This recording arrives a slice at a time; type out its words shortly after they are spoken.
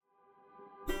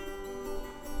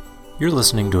You're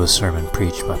listening to a sermon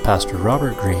preached by Pastor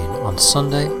Robert Green on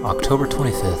Sunday, October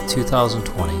 25th,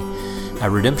 2020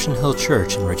 at Redemption Hill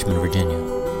Church in Richmond, Virginia.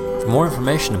 For more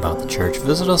information about the church,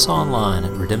 visit us online at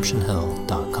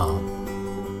redemptionhill.com.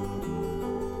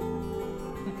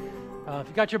 If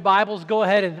you got your Bibles, go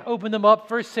ahead and open them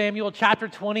up. 1 Samuel chapter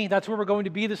 20, that's where we're going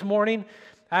to be this morning.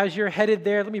 As you're headed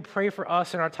there, let me pray for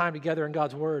us in our time together in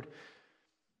God's Word.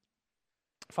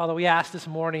 Father, we ask this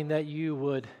morning that you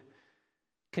would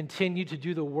continue to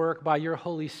do the work by your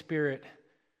Holy Spirit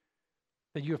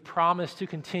that you have promised to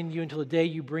continue until the day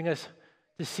you bring us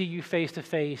to see you face to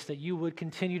face, that you would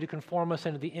continue to conform us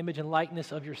into the image and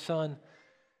likeness of your Son.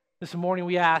 This morning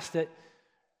we ask that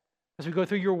as we go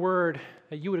through your word,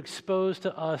 that you would expose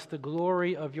to us the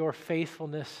glory of your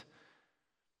faithfulness,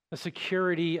 the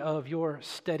security of your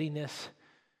steadiness.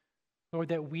 Lord,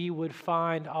 that we would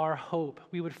find our hope,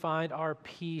 we would find our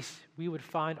peace, we would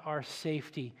find our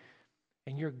safety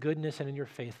in your goodness and in your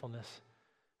faithfulness.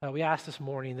 We ask this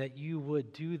morning that you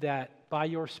would do that by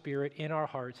your Spirit in our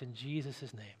hearts in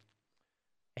Jesus' name.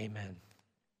 Amen.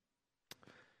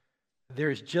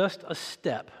 There's just a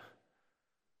step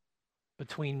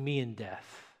between me and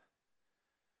death.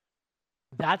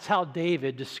 That's how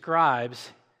David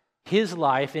describes his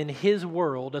life in his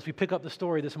world as we pick up the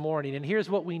story this morning. And here's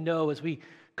what we know as we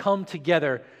come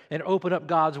together and open up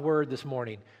God's word this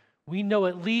morning. We know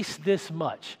at least this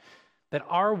much, that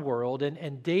our world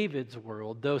and David's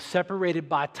world, though separated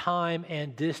by time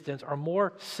and distance, are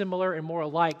more similar and more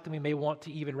alike than we may want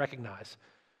to even recognize.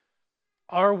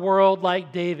 Our world,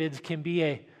 like David's, can be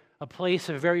a place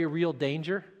of very real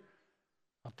danger,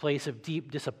 a place of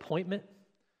deep disappointment,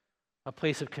 a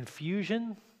place of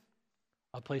confusion,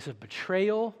 a place of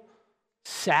betrayal,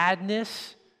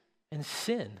 sadness, and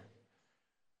sin.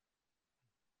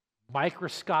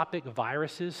 Microscopic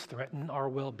viruses threaten our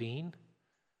well-being.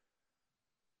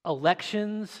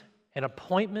 Elections and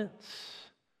appointments,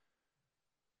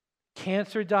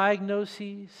 cancer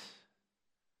diagnoses,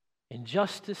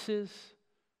 injustices,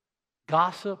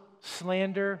 gossip,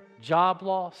 slander, job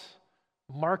loss,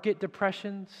 market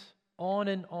depressions, on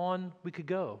and on we could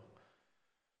go.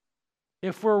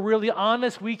 If we're really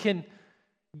honest, we can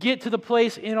get to the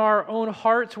place in our own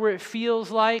hearts where it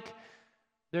feels like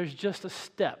there's just a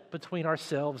step between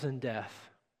ourselves and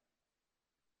death.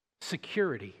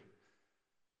 Security.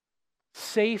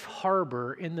 Safe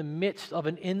harbor in the midst of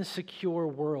an insecure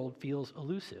world feels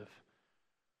elusive.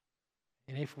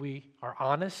 And if we are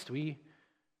honest, we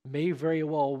may very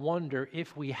well wonder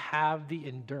if we have the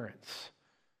endurance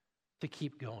to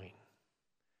keep going.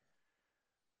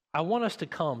 I want us to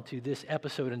come to this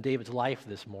episode in David's life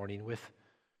this morning with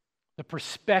the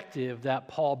perspective that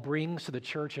Paul brings to the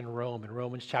church in Rome in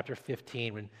Romans chapter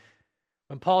 15 when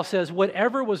Paul says,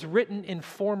 whatever was written in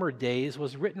former days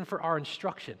was written for our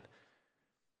instruction,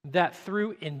 that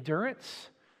through endurance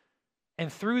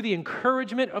and through the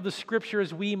encouragement of the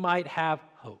Scriptures we might have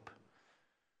hope.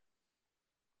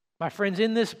 My friends,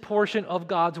 in this portion of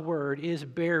God's Word is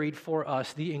buried for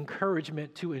us the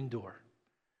encouragement to endure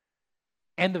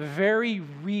and the very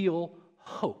real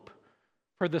hope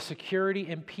for the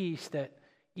security and peace that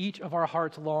each of our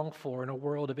hearts long for in a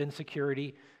world of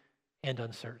insecurity and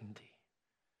uncertainty.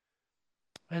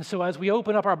 And so as we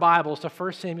open up our Bibles to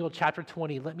 1 Samuel chapter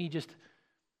 20, let me just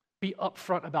be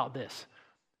upfront about this.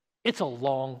 It's a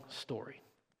long story.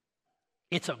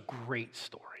 It's a great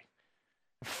story.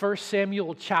 1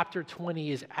 Samuel chapter 20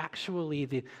 is actually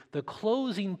the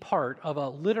closing part of a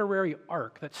literary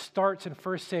arc that starts in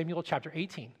 1 Samuel chapter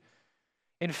 18.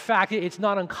 In fact, it's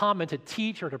not uncommon to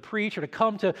teach or to preach or to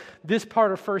come to this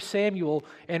part of 1 Samuel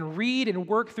and read and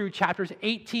work through chapters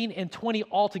 18 and 20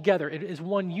 all together. It is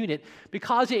one unit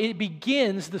because it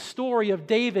begins the story of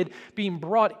David being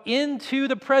brought into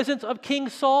the presence of King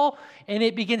Saul, and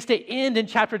it begins to end in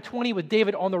chapter 20 with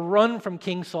David on the run from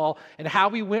King Saul and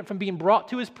how he went from being brought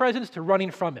to his presence to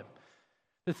running from him.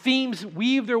 The themes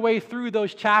weave their way through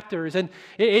those chapters, and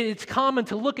it's common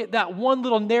to look at that one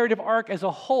little narrative arc as a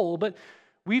whole, but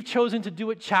we've chosen to do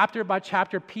it chapter by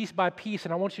chapter, piece by piece,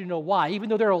 and I want you to know why, even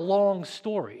though they're long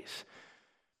stories.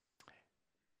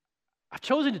 I've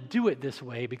chosen to do it this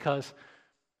way because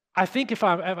I think if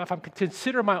I'm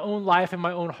consider my own life and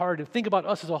my own heart and think about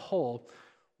us as a whole,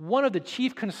 one of the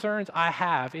chief concerns I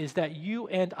have is that you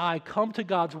and I come to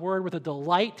God's Word with a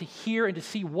delight to hear and to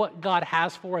see what God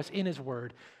has for us in His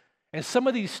Word. And some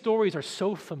of these stories are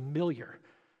so familiar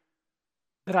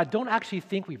that I don't actually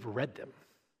think we've read them.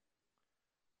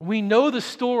 We know the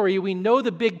story, we know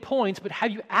the big points, but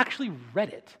have you actually read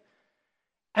it?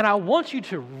 And I want you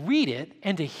to read it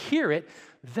and to hear it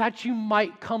that you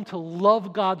might come to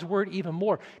love God's word even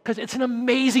more, because it's an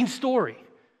amazing story.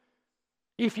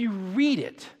 if you read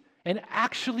it and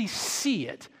actually see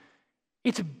it,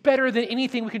 it's better than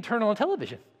anything we can turn on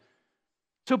television.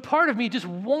 So part of me just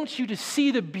wants you to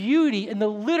see the beauty and the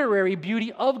literary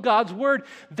beauty of God's Word,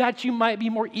 that you might be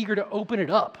more eager to open it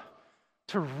up,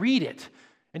 to read it,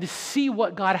 and to see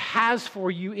what God has for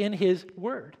you in His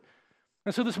Word.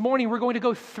 And so this morning, we're going to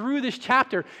go through this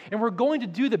chapter, and we're going to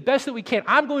do the best that we can.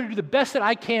 I'm going to do the best that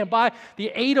I can by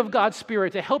the aid of God's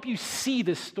Spirit to help you see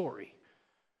this story,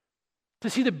 to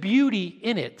see the beauty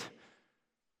in it,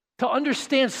 to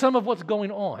understand some of what's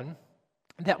going on,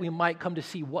 that we might come to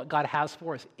see what God has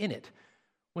for us in it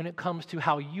when it comes to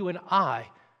how you and I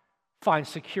find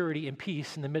security and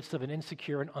peace in the midst of an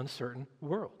insecure and uncertain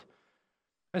world.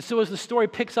 And so as the story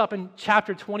picks up in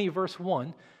chapter 20, verse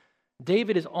 1,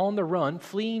 David is on the run,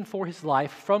 fleeing for his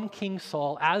life from King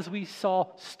Saul, as we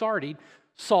saw starting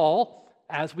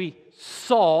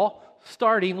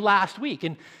last week.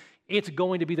 And it's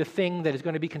going to be the thing that is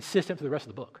going to be consistent for the rest of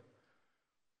the book.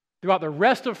 Throughout the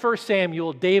rest of 1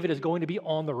 Samuel, David is going to be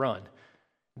on the run.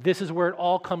 This is where it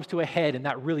all comes to a head, and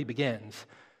that really begins.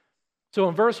 So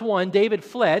in verse 1, David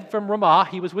fled from Ramah.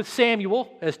 He was with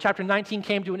Samuel as chapter 19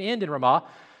 came to an end in Ramah.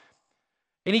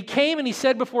 And he came and he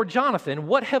said before Jonathan,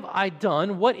 "What have I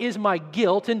done? What is my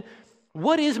guilt? And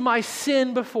what is my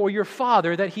sin before your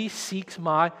father that he seeks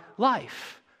my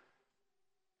life?"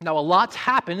 Now, a lot's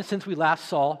happened since we last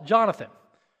saw Jonathan.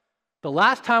 The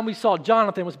last time we saw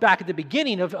Jonathan was back at the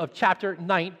beginning of chapter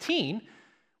 19,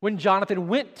 when Jonathan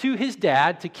went to his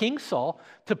dad, to King Saul,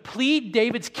 to plead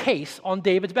David's case on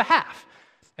David's behalf.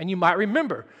 And you might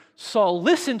remember, Saul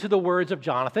listened to the words of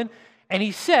Jonathan, and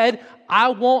he said, "I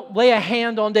won't lay a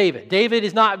hand on David. David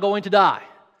is not going to die."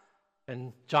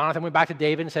 And Jonathan went back to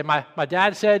David and said, my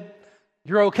dad said,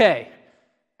 "You're okay."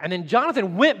 And then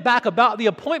Jonathan went back about the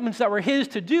appointments that were his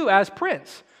to do as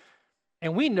prince.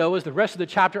 And we know as the rest of the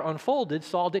chapter unfolded,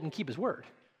 Saul didn't keep his word.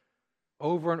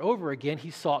 Over and over again,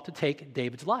 he sought to take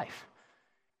David's life.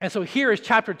 And so here as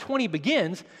chapter 20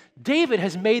 begins, David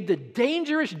has made the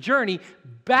dangerous journey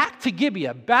back to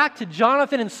Gibeah, back to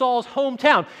Jonathan and Saul's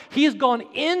hometown. He has gone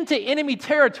into enemy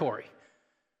territory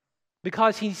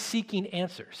because he's seeking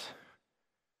answers.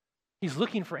 He's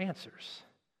looking for answers.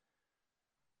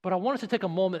 But I want us to take a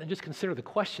moment and just consider the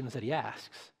questions that he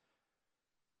asks.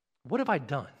 What have I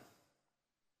done?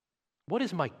 What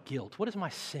is my guilt? What is my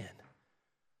sin?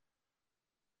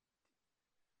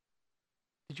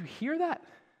 Did you hear that?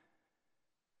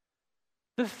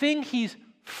 The thing he's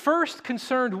first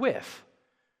concerned with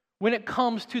when it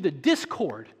comes to the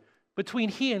discord between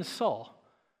he and Saul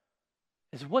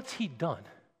is what's he done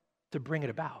to bring it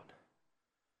about.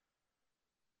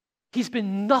 He's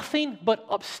been nothing but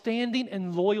upstanding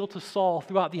and loyal to Saul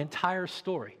throughout the entire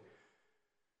story.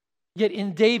 Yet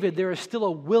in David, there is still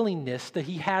a willingness that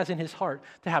he has in his heart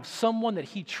to have someone that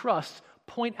he trusts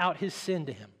point out his sin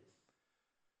to him.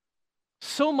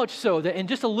 So much so that in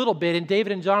just a little bit, in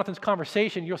David and Jonathan's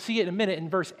conversation, you'll see it in a minute in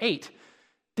verse 8,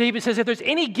 David says, "If there's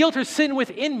any guilt or sin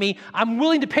within me, I'm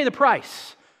willing to pay the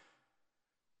price."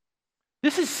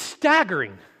 This is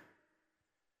staggering.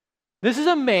 This is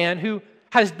a man who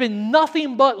has been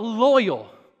nothing but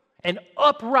loyal and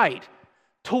upright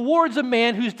towards a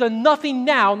man who's done nothing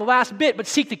now in the last bit but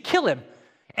seek to kill him.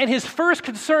 And his first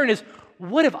concern is,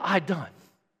 what have I done?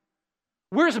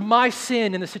 Where's my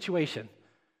sin in the situation?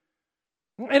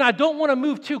 And I don't want to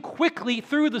move too quickly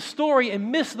through the story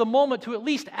and miss the moment to at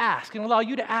least ask and allow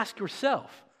you to ask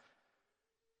yourself,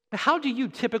 how do you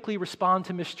typically respond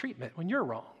to mistreatment when you're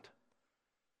wronged?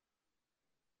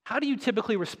 How do you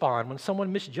typically respond when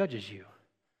someone misjudges you,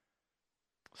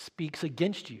 speaks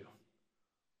against you,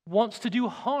 wants to do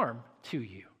harm to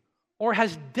you, or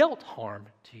has dealt harm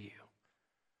to you?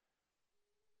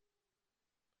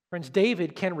 Friends,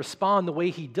 David can respond the way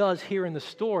he does here in the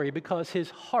story because his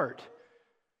heart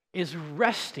is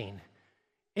resting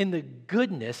in the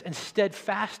goodness and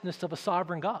steadfastness of a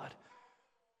sovereign God.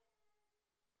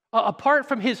 Apart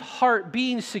from his heart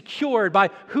being secured by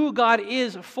who God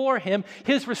is for him,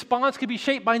 his response could be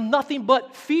shaped by nothing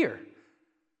but fear.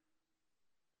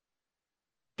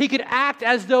 He could act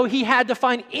as though he had to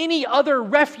find any other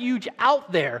refuge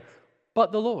out there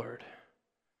but the Lord.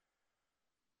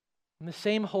 And the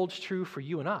same holds true for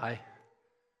you and I.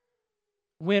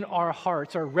 When our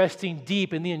hearts are resting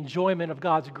deep in the enjoyment of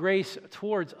God's grace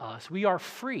towards us, we are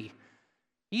free,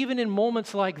 even in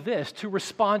moments like this, to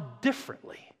respond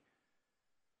differently.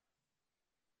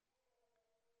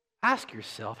 Ask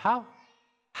yourself,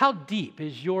 how deep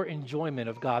is your enjoyment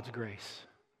of God's grace?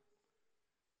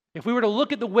 If we were to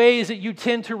look at the ways that you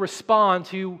tend to respond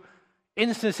to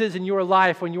instances in your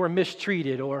life when you are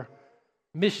mistreated or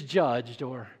misjudged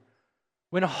or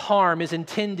when harm is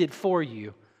intended for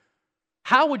you,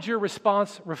 how would your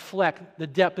response reflect the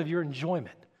depth of your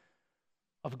enjoyment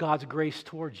of God's grace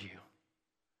towards you?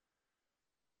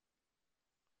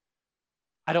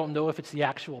 I don't know if it's the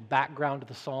actual background of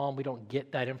the psalm. We don't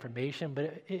get that information,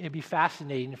 but it'd be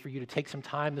fascinating for you to take some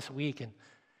time this week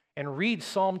and read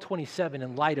Psalm 27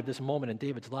 in light of this moment in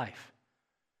David's life.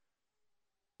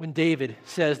 When David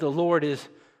says, "The Lord is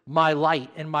my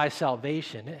light and my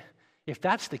salvation," if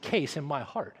that's the case in my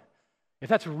heart, if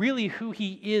that's really who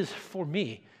he is for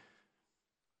me,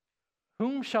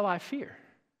 whom shall I fear?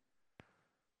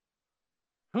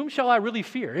 Whom shall I really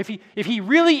fear? If he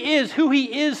really is who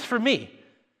he is for me,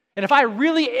 and if I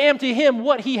really am to him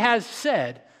what he has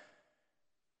said,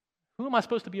 who am I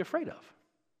supposed to be afraid of?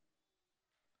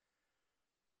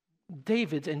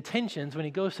 David's intentions when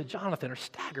he goes to Jonathan are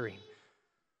staggering.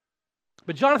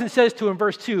 But Jonathan says to him,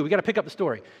 verse 2, we got to pick up the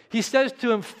story. He says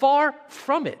to him, "Far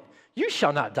from it, you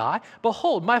shall not die.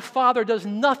 Behold, my father does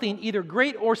nothing, either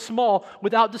great or small,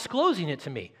 without disclosing it to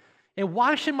me. And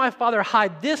why should my father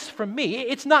hide this from me?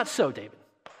 It's not so, David."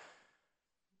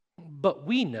 But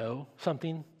we know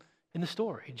something in the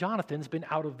story. Jonathan's been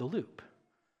out of the loop.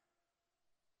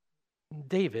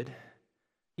 David,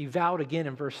 he vowed again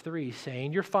in verse 3,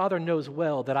 saying, "Your father knows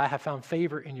well that I have found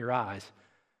favor in your eyes."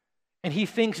 And he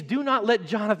thinks, "Do not let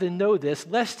Jonathan know this,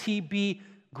 lest he be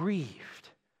grieved."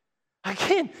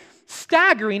 Again,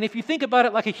 staggering if you think about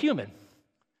it like a human.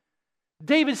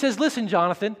 David says, "Listen,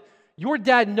 Jonathan, your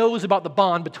dad knows about the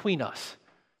bond between us.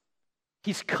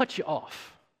 He's cut you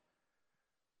off.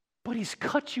 But he's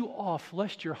cut you off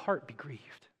lest your heart be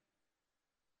grieved,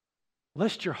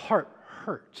 lest your heart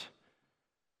hurt,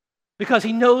 because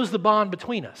he knows the bond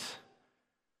between us."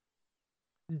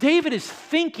 David is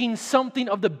thinking something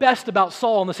of the best about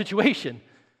Saul in the situation.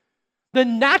 The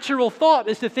natural thought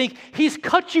is to think, he's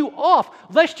cut you off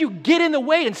lest you get in the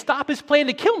way and stop his plan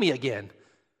to kill me again.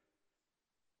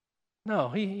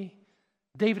 No,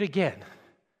 David again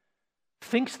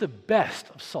thinks the best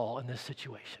of Saul in this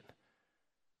situation.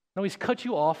 No, he's cut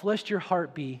you off lest your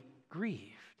heart be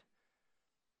grieved.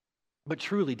 But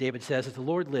truly, David says, as the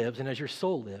Lord lives and as your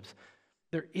soul lives,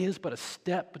 there is but a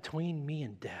step between me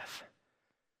and death.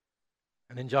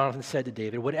 And then Jonathan said to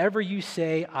David, "Whatever you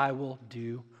say, I will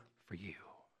do for you."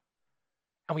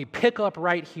 And we pick up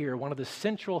right here one of the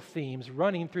central themes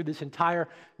running through this entire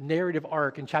narrative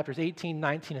arc in chapters 18,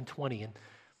 19, and 20. And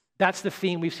that's the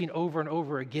theme we've seen over and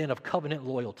over again of covenant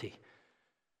loyalty.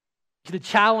 The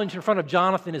challenge in front of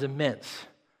Jonathan is immense.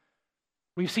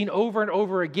 We've seen over and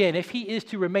over again, if he is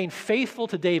to remain faithful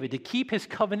to David, to keep his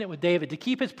covenant with David, to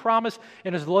keep his promise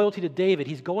and his loyalty to David,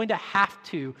 he's going to have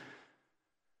to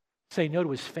say no to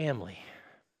his family.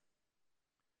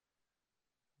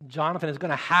 Jonathan is going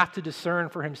to have to discern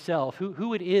for himself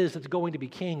who it is that's going to be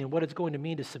king and what it's going to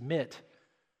mean to submit.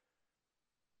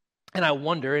 And I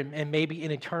wonder, and maybe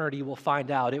in eternity we'll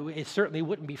find out, it certainly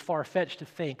wouldn't be far-fetched to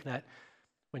think that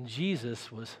when Jesus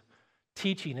was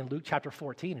teaching in Luke chapter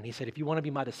 14, and he said, "If you want to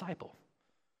be my disciple,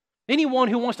 anyone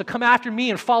who wants to come after me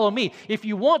and follow me, if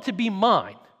you want to be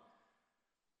mine,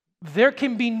 there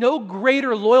can be no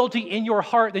greater loyalty in your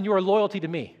heart than your loyalty to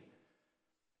me.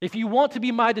 If you want to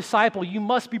be my disciple, you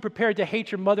must be prepared to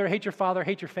hate your mother, hate your father,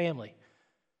 hate your family."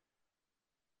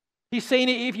 He's saying,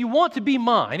 if you want to be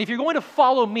mine, if you're going to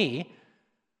follow me,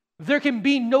 there can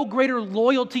be no greater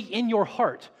loyalty in your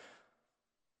heart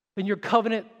than your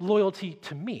covenant loyalty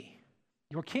to me,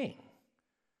 your king.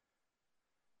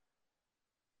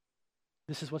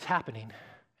 This is what's happening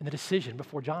in the decision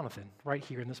before Jonathan right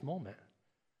here in this moment.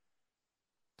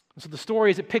 And so the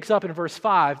story, as it picks up in verse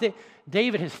 5,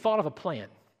 David has thought of a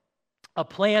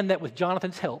plan that with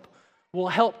Jonathan's help will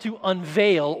help to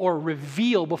unveil or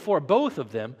reveal before both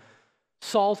of them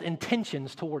Saul's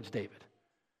intentions towards David.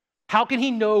 How can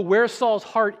he know where Saul's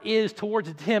heart is towards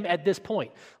him at this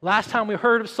point? Last time we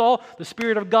heard of Saul, the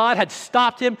Spirit of God had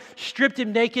stopped him, stripped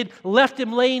him naked, left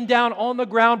him laying down on the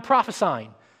ground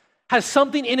prophesying. Has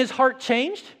something in his heart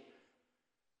changed?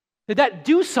 Did that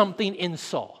do something in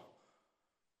Saul?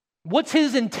 What's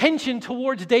his intention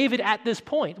towards David at this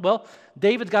point? Well,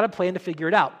 David's got a plan to figure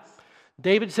it out.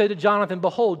 David said to Jonathan,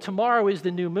 "Behold, tomorrow is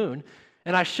the new moon,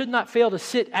 and I should not fail to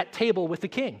sit at table with the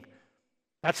king."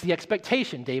 That's the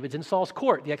expectation. David's in Saul's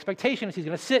court. The expectation is he's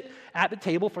going to sit at the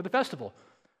table for the festival.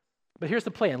 But here's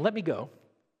the plan. "Let me go,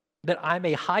 that I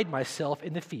may hide myself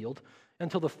in the field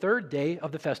until the third day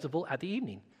of the festival at the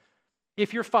evening.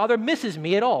 If your father misses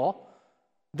me at all,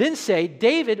 then say,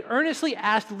 'David earnestly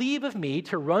asked leave of me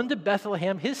to run to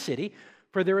Bethlehem, his city,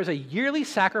 for there is a yearly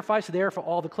sacrifice there for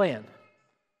all the clan.'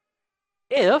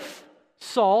 If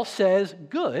Saul says,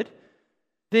 'Good,'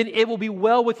 then it will be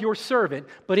well with your servant.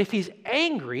 But if he's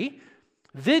angry,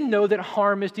 then know that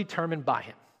harm is determined by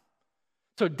him.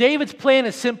 So David's plan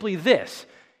is simply this.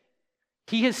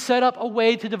 He has set up a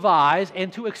way to devise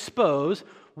and to expose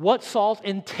what Saul's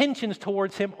intentions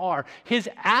towards him are. His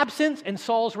absence and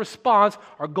Saul's response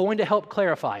are going to help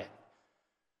clarify it.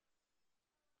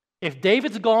 If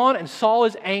David's gone and Saul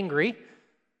is angry,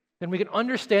 then we can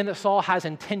understand that Saul has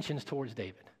intentions towards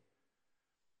David.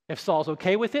 If Saul's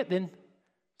okay with it, then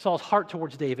Saul's heart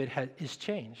towards David is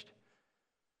changed.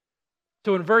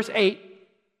 So in verse 8,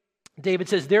 David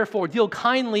says, "Therefore, deal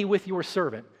kindly with your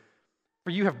servant,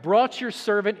 for you have brought your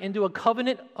servant into a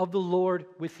covenant of the Lord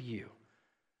with you."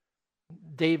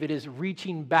 David is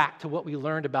reaching back to what we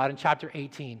learned about in chapter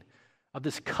 18 of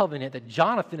this covenant that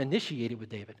Jonathan initiated with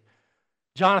David.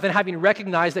 Jonathan, having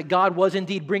recognized that God was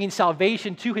indeed bringing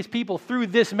salvation to his people through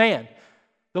this man,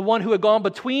 the one who had gone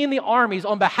between the armies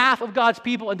on behalf of God's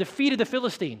people and defeated the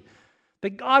Philistine,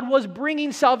 that God was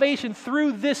bringing salvation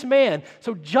through this man.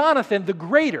 So Jonathan, the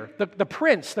greater, the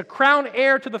prince, the crown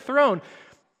heir to the throne,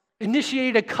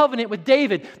 initiated a covenant with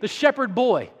David, the shepherd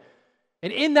boy.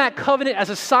 And in that covenant, as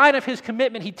a sign of his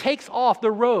commitment, he takes off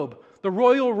the robe, the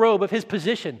royal robe of his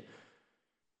position,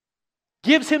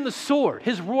 gives him the sword,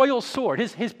 his royal sword,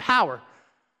 his power.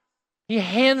 He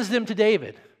hands them to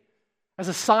David as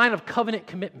a sign of covenant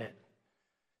commitment.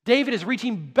 David is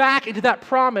reaching back into that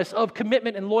promise of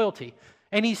commitment and loyalty.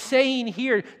 And he's saying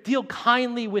here, deal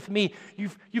kindly with me.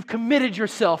 You've committed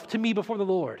yourself to me before the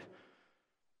Lord.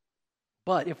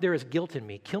 But if there is guilt in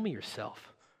me, kill me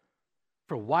yourself.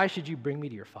 For why should you bring me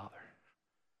to your father?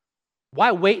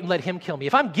 Why wait and let him kill me?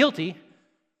 If I'm guilty,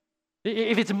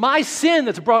 if it's my sin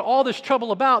that's brought all this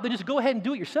trouble about, then just go ahead and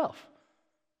do it yourself.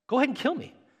 Go ahead and kill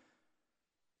me.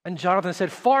 And Jonathan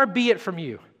said, far be it from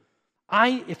you.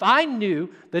 If I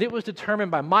knew that it was determined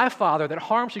by my father that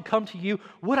harm should come to you,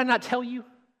 would I not tell you?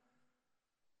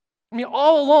 I mean,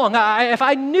 all along, if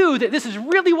I knew that this is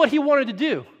really what he wanted to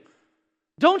do,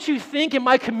 don't you think in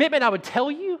my commitment I would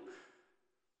tell you?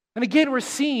 And again, we're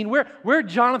seeing where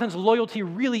Jonathan's loyalty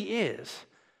really is.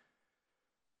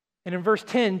 And in verse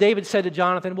 10, David said to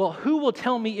Jonathan, well, who will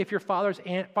tell me if your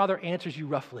father answers you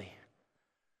roughly?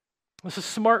 It's a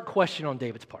smart question on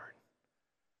David's part.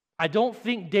 I don't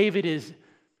think David is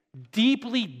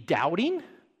deeply doubting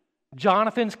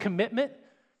Jonathan's commitment.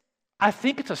 I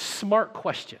think it's a smart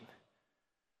question.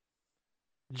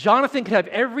 Jonathan could have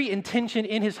every intention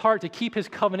in his heart to keep his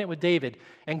covenant with David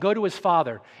and go to his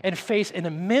father and face an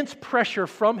immense pressure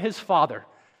from his father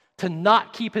to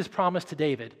not keep his promise to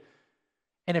David.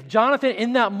 And if Jonathan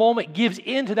in that moment gives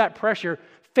in to that pressure,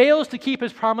 fails to keep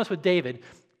his promise with David,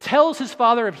 tells his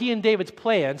father of he and David's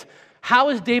plans, how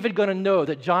is David going to know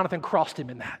that Jonathan crossed him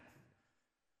in that?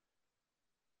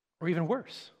 Or even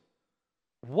worse,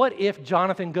 what if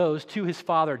Jonathan goes to his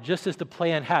father just as the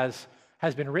plan has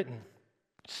been written?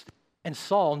 And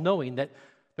Saul, knowing that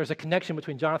there's a connection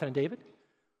between Jonathan and David,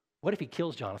 what if he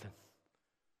kills Jonathan?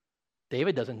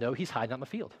 David doesn't know, he's hiding out in the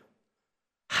field.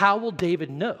 How will David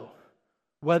know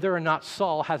whether or not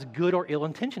Saul has good or ill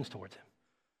intentions towards him?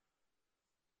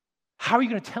 How are you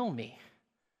going to tell me?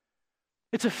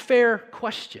 It's a fair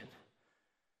question.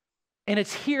 And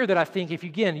it's here that I think, if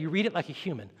you read it like a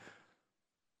human,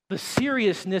 the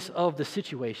seriousness of the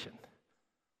situation.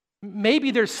 Maybe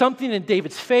there's something in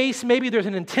David's face. Maybe there's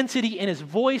an intensity in his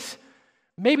voice.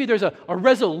 Maybe there's a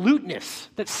resoluteness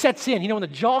that sets in. You know, when the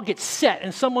jaw gets set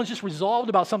and someone's just resolved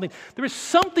about something, there is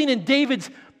something in David's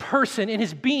person, in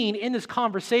his being, in this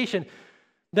conversation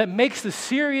that makes the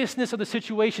seriousness of the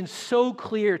situation so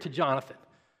clear to Jonathan.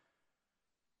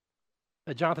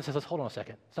 That Jonathan says, let's hold on a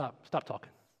second. Stop talking.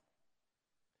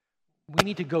 We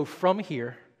need to go from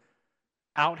here,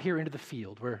 out here into the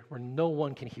field where no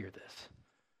one can hear this.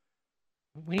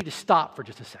 We need to stop for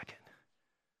just a second.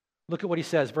 Look at what he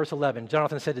says, verse 11.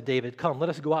 Jonathan said to David, come, let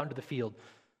us go out into the field.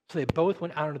 So they both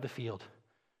went out into the field.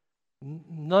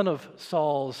 None of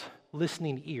Saul's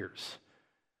listening ears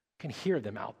can hear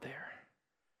them out there.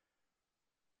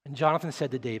 And Jonathan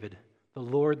said to David, the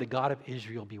Lord, the God of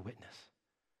Israel, be witness.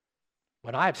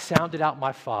 When I have sounded out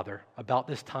my father about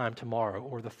this time tomorrow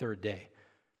or the third day,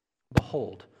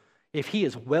 behold, if he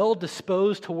is well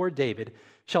disposed toward David,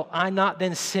 shall I not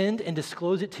then send and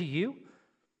disclose it to you?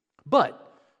 But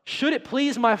should it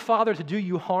please my father to do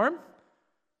you harm,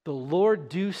 the Lord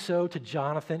do so to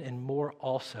Jonathan and more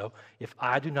also, if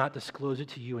I do not disclose it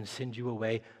to you and send you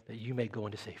away that you may go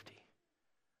into safety.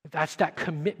 That's that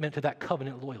commitment to that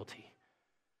covenant loyalty.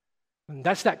 And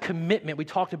that's that commitment we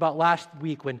talked about last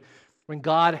week when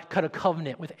God cut a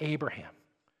covenant with Abraham.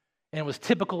 And it was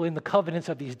typical in the covenants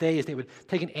of these days, they would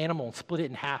take an animal and split it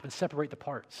in half and separate the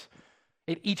parts.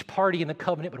 And each party in the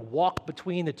covenant would walk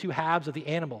between the two halves of the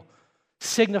animal,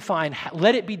 signifying,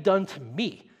 let it be done to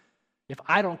me if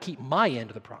I don't keep my end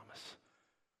of the promise.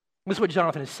 This is what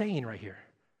Jonathan is saying right here.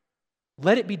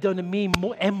 Let it be done to me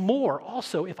more and more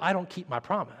also if I don't keep my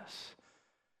promise.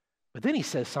 But then he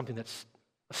says something that's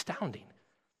astounding.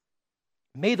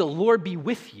 May the Lord be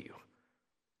with you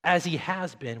as he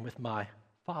has been with my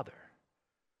father.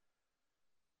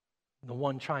 The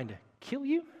one trying to kill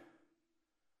you?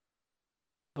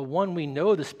 The one we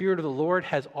know the Spirit of the Lord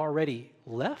has already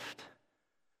left?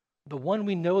 The one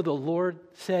we know the Lord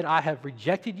said, I have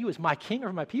rejected you as my king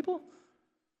over my people?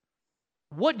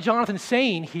 What Jonathan's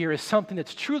saying here is something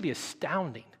that's truly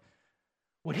astounding.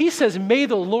 When he says, may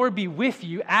the Lord be with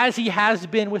you as he has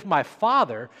been with my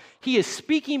father, he is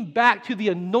speaking back to the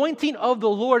anointing of the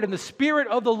Lord and the Spirit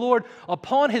of the Lord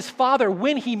upon his father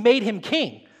when he made him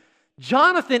king.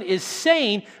 Jonathan is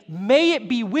saying, may it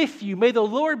be with you, may the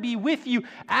Lord be with you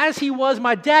as he was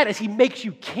my dad, as he makes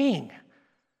you king.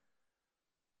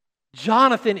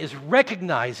 Jonathan is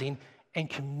recognizing and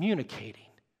communicating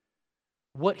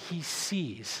what he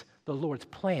sees the Lord's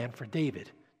plan for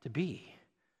David to be.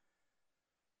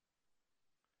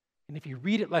 And if you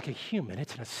read it like a human,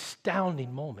 it's an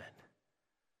astounding moment.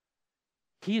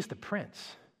 He is the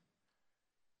prince.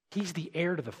 He's the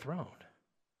heir to the throne.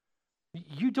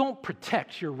 You don't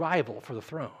protect your rival for the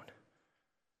throne.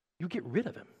 You get rid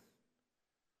of him.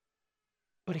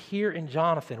 But here in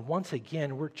Jonathan, once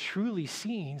again, we're truly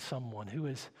seeing someone who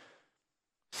is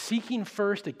seeking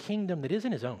first a kingdom that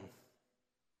isn't his own.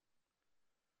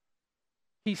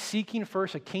 He's seeking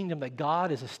first a kingdom that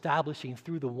God is establishing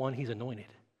through the one he's anointed.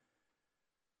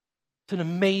 It's an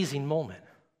amazing moment.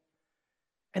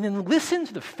 And then listen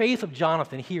to the faith of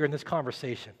Jonathan here in this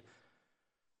conversation.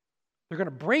 They're going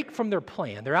to break from their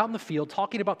plan. They're out in the field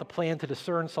talking about the plan to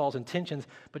discern Saul's intentions,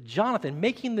 but Jonathan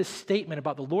making this statement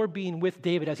about the Lord being with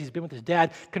David as he's been with his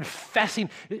dad, confessing,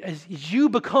 as you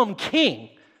become king,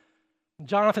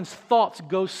 Jonathan's thoughts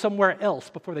go somewhere else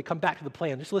before they come back to the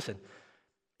plan. Just listen.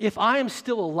 If I am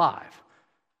still alive,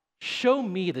 show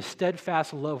me the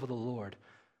steadfast love of the Lord,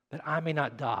 that I may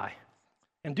not die.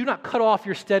 And do not cut off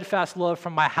your steadfast love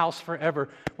from my house forever,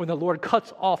 when the Lord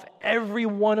cuts off every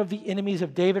one of the enemies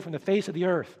of David from the face of the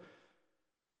earth.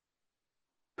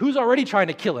 Who's already trying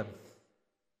to kill him?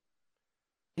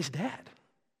 His dad.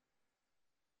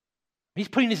 He's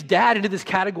putting his dad into this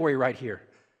category right here.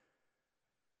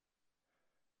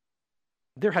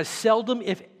 There has seldom,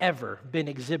 if ever, been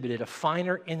exhibited a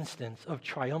finer instance of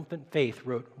triumphant faith,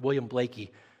 wrote William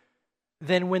Blakey,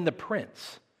 than when the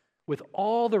prince, with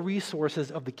all the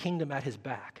resources of the kingdom at his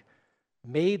back,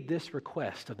 made this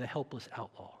request of the helpless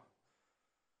outlaw.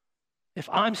 If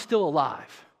I'm still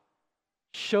alive,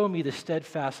 show me the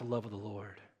steadfast love of the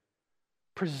Lord.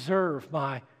 Preserve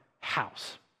my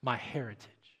house, my heritage.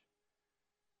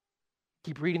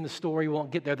 Keep reading the story. We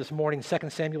won't get there this morning. 2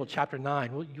 Samuel chapter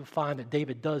 9, you'll find that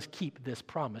David does keep this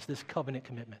promise, this covenant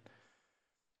commitment.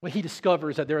 When he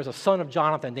discovers that there is a son of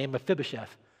Jonathan named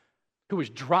Mephibosheth who was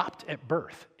dropped at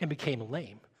birth and became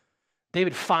lame.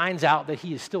 David finds out that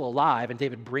he is still alive, and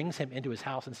David brings him into his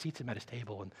house and seats him at his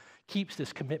table and keeps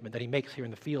this commitment that he makes here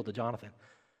in the field to Jonathan.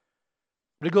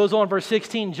 But it goes on, verse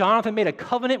 16, Jonathan made a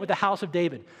covenant with the house of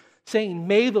David, saying,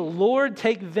 may the Lord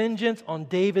take vengeance on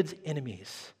David's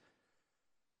enemies.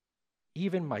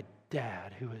 Even my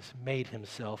dad, who has made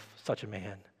himself such a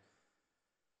man.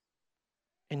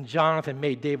 And Jonathan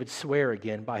made David swear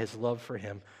again by his love for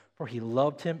him, for he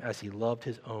loved him as he loved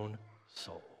his own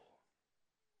soul.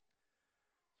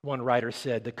 One writer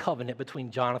said, the covenant between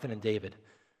Jonathan and David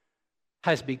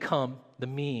has become the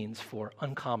means for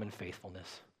uncommon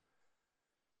faithfulness.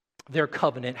 Their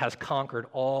covenant has conquered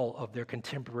all of their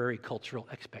contemporary cultural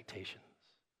expectations.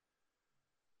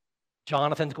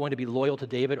 Jonathan's going to be loyal to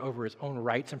David over his own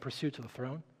rights and pursuits of the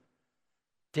throne.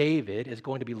 David is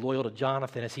going to be loyal to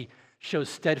Jonathan as he shows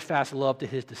steadfast love to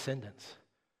his descendants.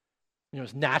 You know,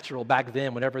 it's natural back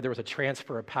then, whenever there was a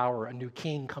transfer of power, a new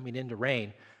king coming in to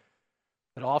reign,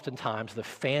 that oftentimes the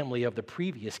family of the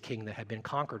previous king that had been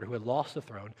conquered or who had lost the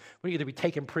throne would either be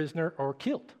taken prisoner or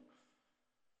killed.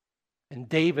 And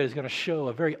David is going to show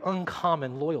a very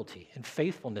uncommon loyalty and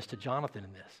faithfulness to Jonathan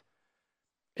in this.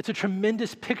 It's a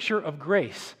tremendous picture of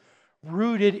grace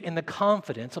rooted in the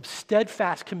confidence of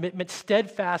steadfast commitment,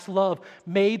 steadfast love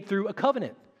made through a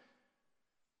covenant.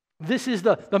 This is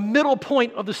the middle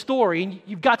point of the story, and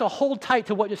you've got to hold tight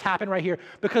to what just happened right here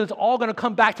because it's all going to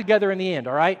come back together in the end,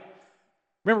 all right?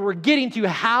 Remember, we're getting to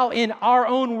how in our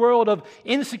own world of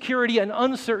insecurity and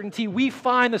uncertainty, we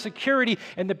find the security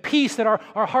and the peace that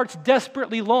our hearts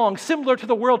desperately long, similar to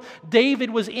the world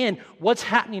David was in. What's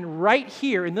happening right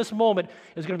here in this moment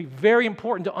is going to be very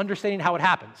important to understanding how it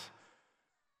happens.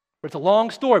 But it's a long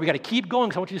story. We've got to keep going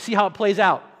because I want you to see how it plays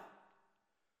out.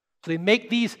 So they make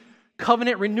these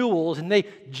covenant renewals and they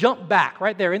jump back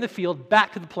right there in the field,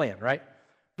 back to the plan, right?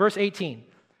 Verse 18.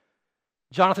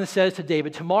 Jonathan says to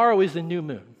David, "Tomorrow is the new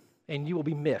moon, and you will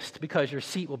be missed because your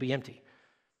seat will be empty.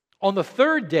 On the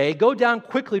third day, go down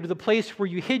quickly to the place where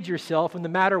you hid yourself when the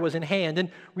matter was in hand,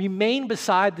 and remain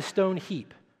beside the stone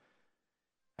heap.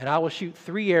 And I will shoot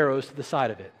 3 arrows to the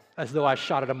side of it, as though I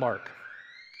shot at a mark.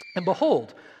 And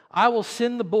behold, I will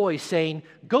send the boy, saying,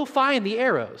 'Go find the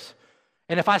arrows.'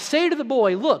 And if I say to the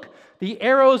boy, 'Look, the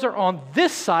arrows are on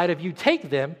this side, if you take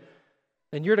them,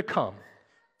 then you're to come.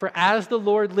 For as the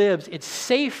Lord lives, it's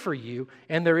safe for you,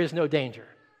 and there is no danger.'"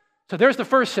 So there's the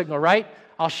first signal, right?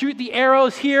 I'll shoot the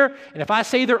arrows here, and if I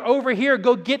say they're over here,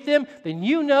 go get them, then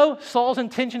you know Saul's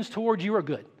intentions towards you are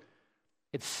good.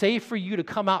 It's safe for you to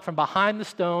come out from behind the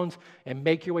stones and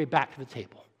make your way back to the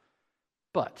table.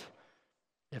 But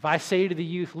if I say to the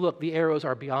youth, "Look, the arrows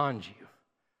are beyond you,"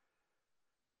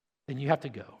 then you have to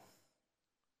go,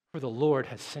 for the Lord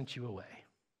has sent you away.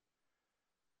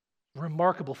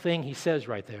 Remarkable thing he says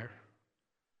right there.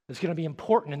 It's going to be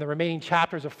important in the remaining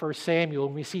chapters of 1 Samuel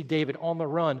when we see David on the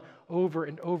run over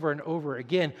and over and over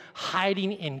again,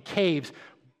 hiding in caves,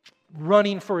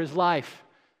 running for his life.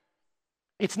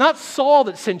 It's not Saul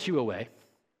that sent you away.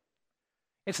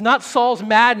 It's not Saul's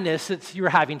madness that you're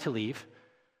having to leave.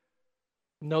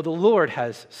 No, the Lord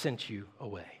has sent you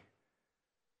away.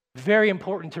 Very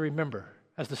important to remember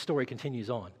as the story continues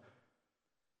on.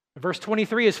 Verse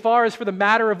 23, "As far as for the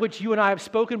matter of which you and I have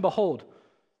spoken, behold,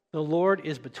 the Lord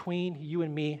is between you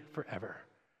and me forever."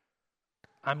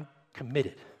 I'm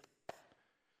committed.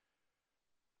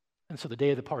 And so the day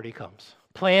of the party comes.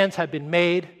 Plans have been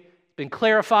made, been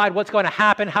clarified, what's going to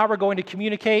happen, how we're going to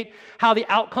communicate, how the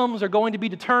outcomes are going to be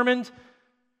determined.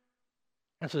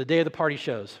 And so the day of the party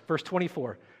shows. Verse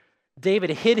 24, "David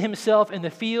hid himself in the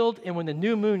field, and when the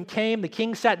new moon came, the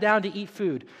king sat down to eat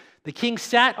food. The king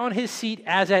sat on his seat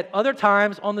as at other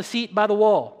times on the seat by the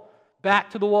wall," back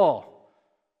to the wall.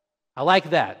 I like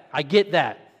that. I get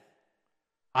that.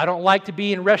 I don't like to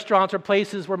be in restaurants or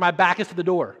places where my back is to the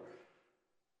door.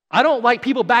 I don't like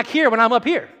people back here when I'm up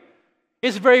here.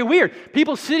 It's very weird.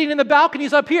 People sitting in the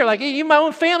balconies up here, like even my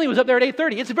own family was up there at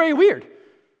 8:30. It's very weird.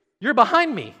 You're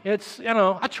behind me. It's,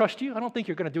 I trust you. I don't think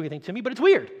you're going to do anything to me, but it's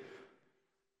weird.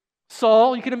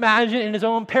 Saul, you can imagine in his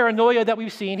own paranoia that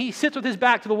we've seen, he sits with his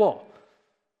back to the wall.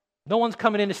 No one's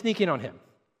coming in to sneak in on him.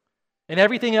 And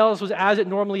everything else was as it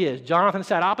normally is. Jonathan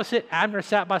sat opposite, Abner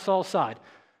sat by Saul's side.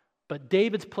 But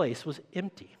David's place was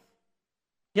empty.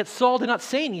 Yet Saul did not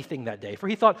say anything that day, for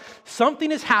he thought, something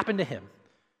has happened to him.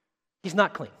 He's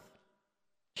not clean.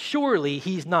 Surely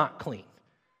he's not clean.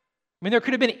 I mean, there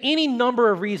could have been any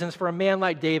number of reasons for a man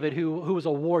like David, who was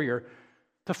a warrior,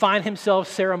 to find himself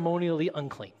ceremonially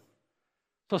unclean.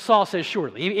 So Saul says,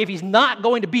 surely, if he's not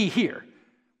going to be here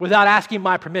without asking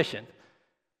my permission,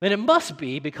 then it must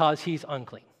be because he's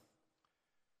unclean.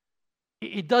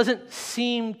 It doesn't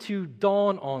seem to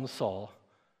dawn on Saul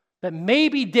that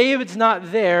maybe David's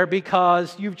not there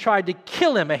because you've tried to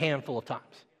kill him a handful of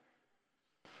times.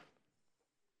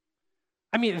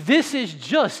 I mean, this is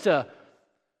just a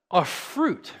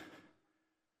fruit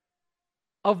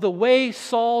of the way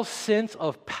Saul's sense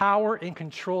of power and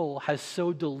control has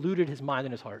so diluted his mind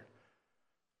and his heart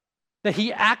that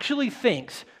he actually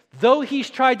thinks, though he's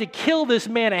tried to kill this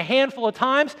man a handful of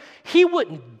times, he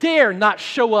wouldn't dare not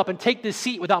show up and take this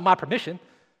seat without my permission.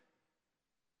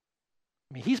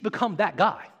 I mean, he's become that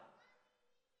guy.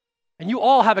 And you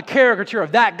all have a caricature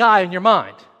of that guy in your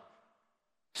mind.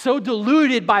 So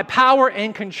diluted by power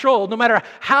and control, no matter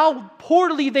how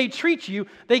poorly they treat you,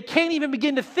 they can't even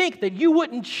begin to think that you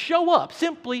wouldn't show up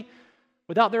simply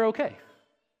without their okay.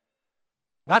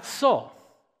 That's Saul.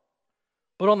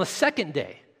 But on the second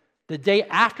day, the day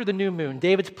after the new moon,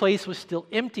 David's place was still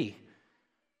empty.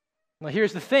 Now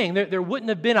here's the thing, there wouldn't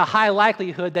have been a high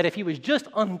likelihood that if he was just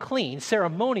unclean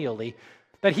ceremonially,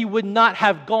 that he would not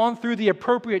have gone through the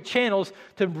appropriate channels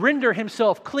to render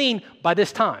himself clean by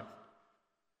this time.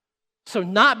 So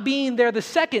not being there the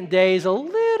second day is a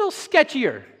little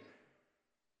sketchier.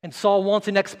 And Saul wants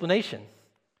an explanation.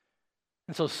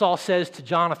 And so Saul says to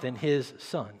Jonathan, his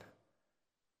son,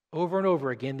 over and over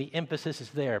again, the emphasis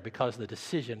is there because the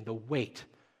decision, the weight,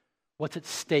 what's at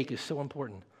stake is so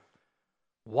important.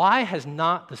 Why has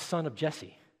not the son of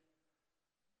Jesse,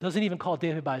 doesn't even call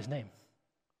David by his name,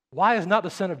 Why has not the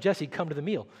son of Jesse come to the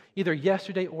meal, either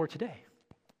yesterday or today?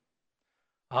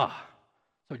 So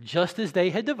just as they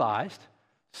had devised,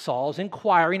 Saul's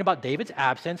inquiring about David's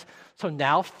absence, so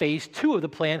now phase 2 of the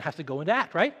plan has to go into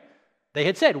act, right? They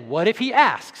had said, what if he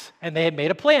asks? And they had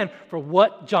made a plan for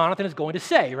what Jonathan is going to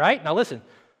say, right? Now listen.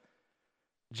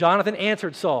 Jonathan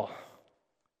answered Saul,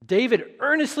 David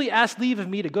earnestly asked leave of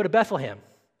me to go to Bethlehem.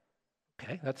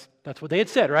 Okay, that's what they had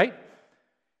said, right?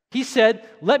 He said,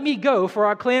 let me go, for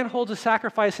our clan holds a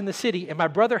sacrifice in the city, and my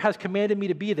brother has commanded me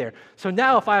to be there. So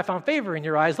now if I have found favor in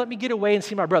your eyes, let me get away and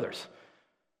see my brothers.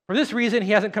 For this reason,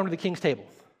 he hasn't come to the king's table.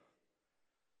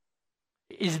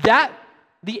 Is that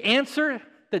the answer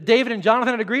that David and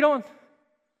Jonathan had agreed on?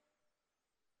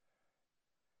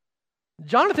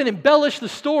 Jonathan embellished the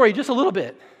story just a little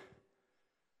bit.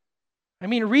 I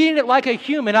mean, reading it like a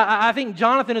human, I think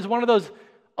Jonathan is one of those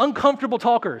uncomfortable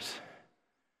talkers.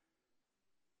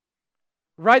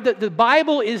 Right? The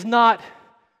Bible is not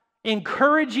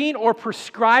encouraging or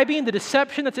prescribing the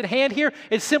deception that's at hand here.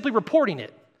 It's simply reporting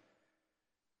it.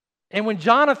 And when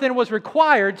Jonathan was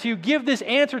required to give this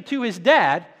answer to his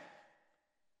dad,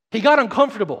 he got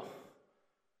uncomfortable.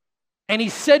 And he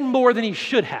said more than he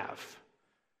should have.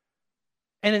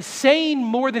 And in saying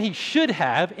more than he should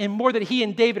have and more than he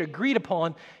and David agreed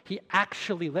upon, he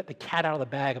actually let the cat out of the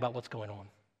bag about what's going on.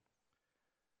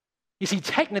 You see,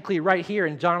 technically right here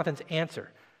in Jonathan's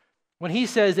answer, when he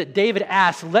says that David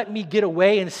asks, let me get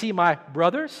away and see my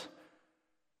brothers,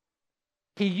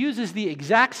 he uses the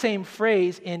exact same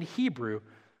phrase in Hebrew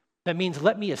that means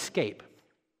let me escape.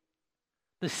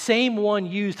 The same one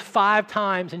used 5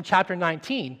 times in chapter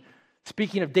 19,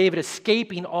 speaking of David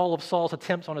escaping all of Saul's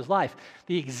attempts on his life.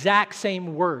 The exact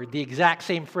same word, the exact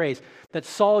same phrase that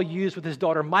Saul used with his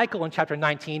daughter Michal in chapter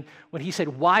 19 when he said,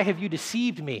 why have you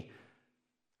deceived me?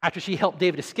 After she helped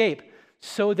David escape,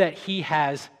 so that he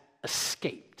has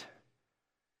escaped.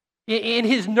 In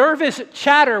his nervous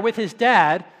chatter with his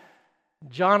dad,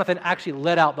 Jonathan actually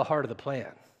let out the heart of the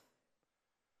plan.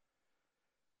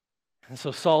 And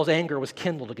so Saul's anger was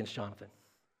kindled against Jonathan.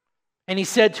 And he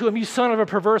said to him, you son of a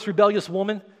perverse, rebellious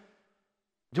woman,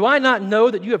 do I not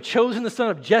know that you have chosen the son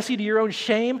of Jesse to your own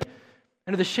shame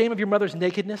and to the shame of your mother's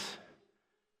nakedness?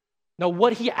 Now,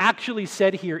 what he actually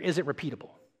said here isn't repeatable.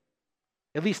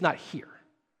 At least not here.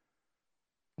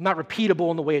 Not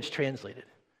repeatable in the way it's translated.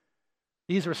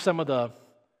 These are some of the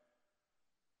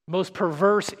most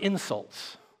perverse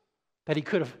insults that he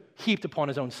could have heaped upon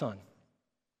his own son.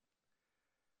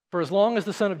 For as long as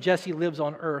the son of Jesse lives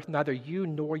on earth, neither you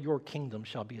nor your kingdom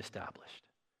shall be established.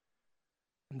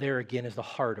 And there again is the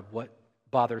heart of what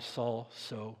bothers Saul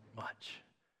so much.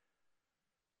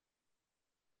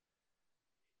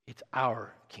 It's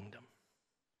our kingdom.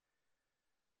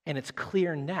 And it's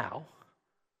clear now,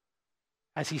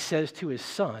 as he says to his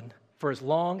son, for as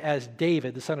long as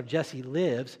David, the son of Jesse,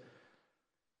 lives,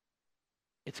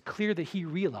 it's clear that he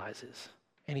realizes,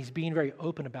 and he's being very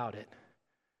open about it,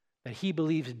 that he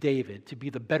believes David to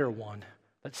be the better one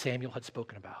that Samuel had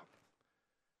spoken about.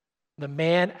 The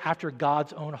man after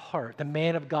God's own heart, the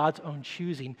man of God's own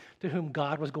choosing, to whom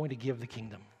God was going to give the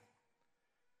kingdom.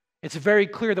 It's very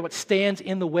clear that what stands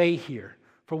in the way here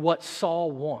for what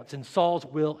Saul wants, and Saul's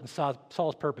will and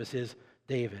Saul's purpose is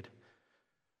David.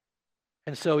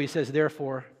 And so he says,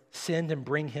 therefore, send and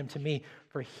bring him to me,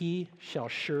 for he shall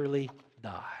surely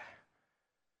die.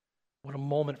 What a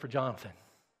moment for Jonathan.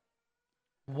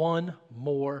 One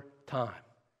more time.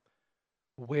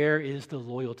 Where is the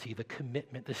loyalty, the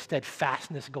commitment, the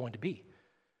steadfastness going to be?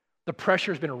 The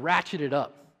pressure has been ratcheted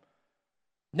up.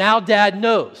 Now Dad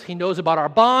knows. He knows about our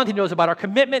bond. He knows about our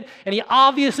commitment. And he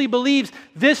obviously believes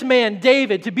this man,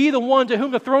 David, to be the one to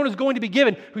whom the throne is going to be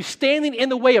given, who's standing in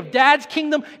the way of Dad's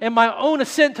kingdom and my own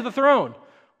ascent to the throne.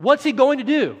 What's he going to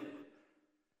do?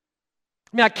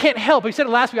 I mean, I can't help, we said it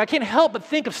last week, I can't help but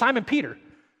think of Simon Peter.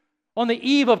 On the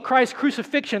eve of Christ's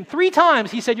crucifixion, 3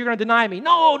 times he said, you're going to deny me.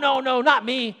 No, not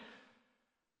me.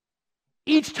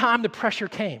 Each time the pressure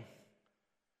came,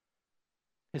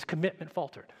 his commitment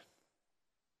faltered.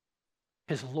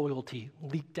 His loyalty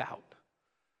leaked out.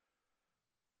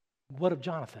 What of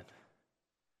Jonathan?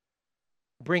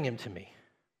 Bring him to me.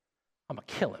 I'm going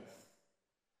to kill him.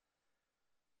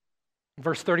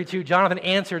 Verse 32, Jonathan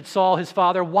answered Saul, his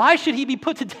father, why should he be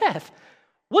put to death?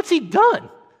 What's he done?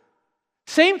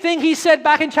 Same thing he said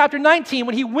back in chapter 19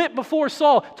 when he went before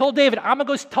Saul, told David, I'm going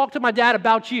to go talk to my dad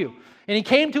about you. And he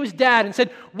came to his dad and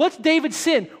said, what's David's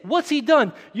sin? What's he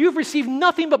done? You've received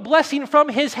nothing but blessing from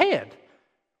his hand.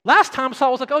 Last time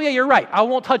Saul was like, oh yeah, you're right. I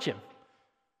won't touch him.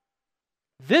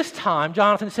 This time,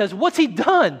 Jonathan says, what's he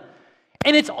done?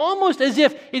 And it's almost as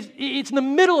if it's in the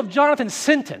middle of Jonathan's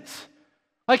sentence.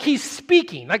 Like he's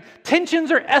speaking, like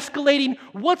tensions are escalating.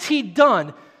 What's he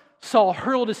done? Saul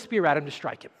hurled his spear at him to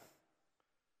strike him.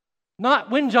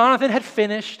 Not when Jonathan had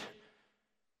finished,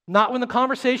 not when the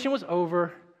conversation was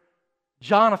over.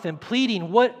 Jonathan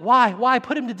pleading, why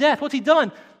put him to death? What's he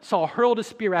done? Saul hurled his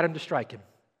spear at him to strike him.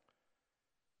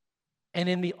 And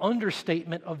in the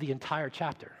understatement of the entire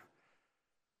chapter,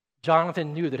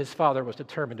 Jonathan knew that his father was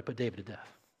determined to put David to death.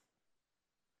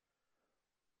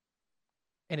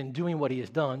 And in doing what he has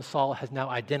done, Saul has now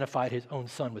identified his own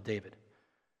son with David.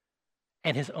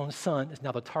 And his own son is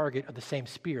now the target of the same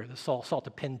spear that Saul sought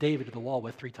to pin David to the wall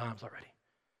with 3 times already.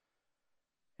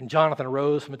 And Jonathan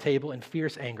arose from the table in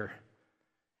fierce anger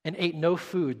and ate no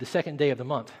food the 2nd day of the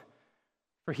month,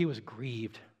 for he was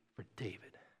grieved for David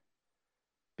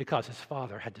because his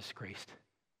father had disgraced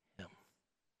him.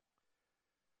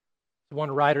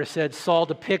 One writer said, Saul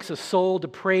depicts a soul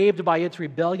depraved by its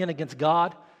rebellion against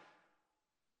God.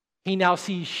 He now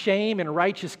sees shame in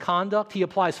righteous conduct. He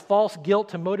applies false guilt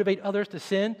to motivate others to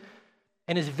sin,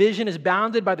 and his vision is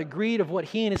bounded by the greed of what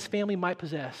he and his family might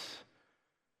possess.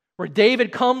 Where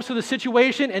David comes to the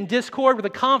situation and discord with a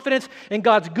confidence in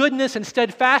God's goodness and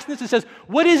steadfastness and says,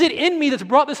 what is it in me that's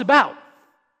brought this about?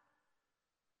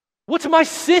 What's my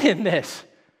sin in this?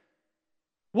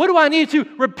 What do I need to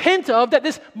repent of that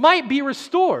this might be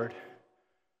restored?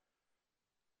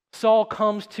 Saul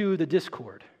comes to the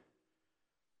discord,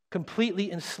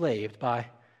 completely enslaved by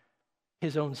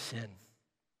his own sin.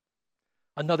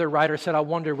 Another writer said, I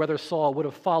wonder whether Saul would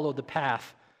have followed the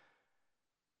path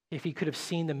if he could have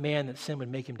seen the man that sin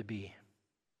would make him to be.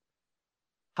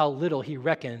 How little he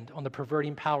reckoned on the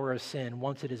perverting power of sin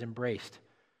once it is embraced,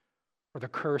 or the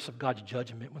curse of God's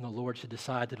judgment when the Lord should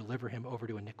decide to deliver him over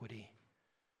to iniquity.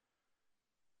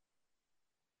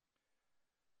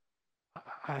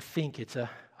 I think it's a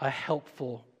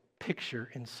helpful picture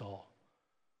in Saul,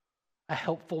 a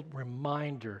helpful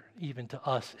reminder even to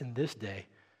us in this day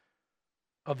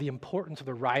of the importance of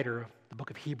the writer of the book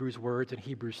of Hebrews words in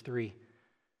Hebrews 3.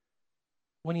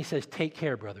 When he says, take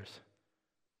care, brothers,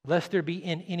 lest there be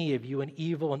in any of you an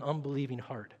evil and unbelieving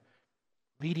heart,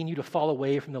 leading you to fall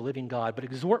away from the living God. But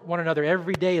exhort one another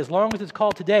every day, as long as it's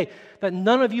called today, that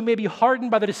none of you may be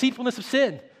hardened by the deceitfulness of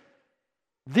sin.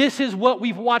 This is what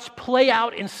we've watched play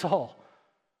out in Saul.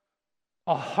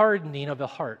 A hardening of the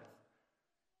heart,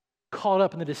 caught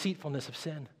up in the deceitfulness of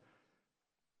sin.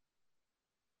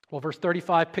 Well, verse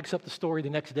 35 picks up the story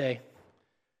the next day.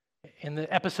 And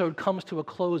the episode comes to a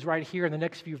close right here in the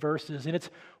next few verses. And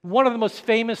it's one of the most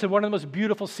famous and one of the most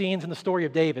beautiful scenes in the story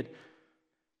of David.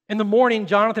 In the morning,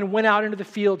 Jonathan went out into the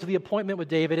field to the appointment with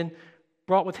David and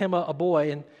brought with him a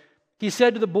boy. And he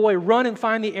said to the boy, run and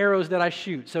find the arrows that I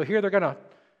shoot. So here they're going to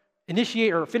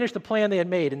initiate or finish the plan they had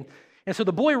made. And so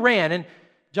the boy ran, and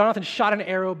Jonathan shot an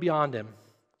arrow beyond him.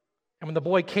 And when the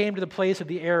boy came to the place of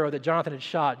the arrow that Jonathan had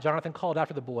shot, Jonathan called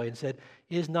after the boy and said,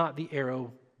 is not the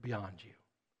arrow beyond you?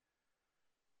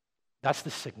 That's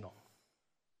the signal.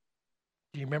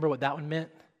 Do you remember what that one meant?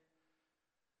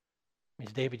 It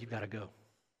means, David, you've got to go.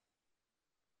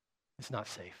 It's not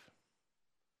safe.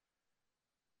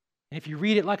 And if you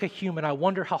read it like a human, I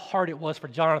wonder how hard it was for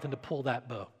Jonathan to pull that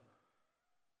bow,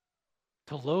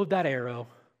 to load that arrow,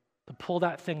 to pull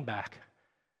that thing back.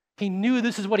 He knew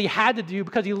this is what he had to do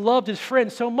because he loved his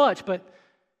friend so much, but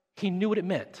he knew what it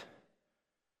meant.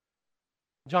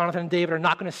 Jonathan and David are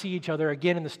not going to see each other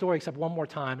again in the story except one more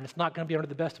time, and it's not going to be under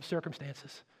the best of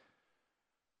circumstances.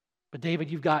 But David,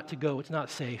 you've got to go. It's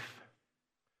not safe.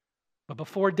 But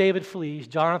before David flees,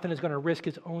 Jonathan is going to risk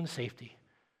his own safety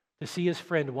to see his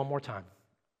friend one more time.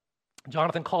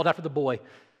 Jonathan called after the boy,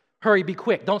 hurry, be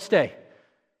quick, don't stay.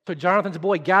 So Jonathan's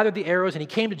boy gathered the arrows and he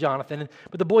came to Jonathan,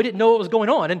 but the boy didn't know what was going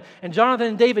on. And Jonathan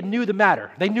and David knew the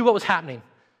matter. They knew what was happening.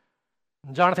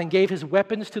 And Jonathan gave his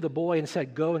weapons to the boy and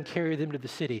said, go and carry them to the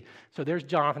city. So there's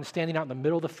Jonathan standing out in the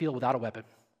middle of the field without a weapon,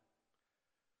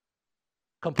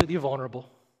 completely vulnerable.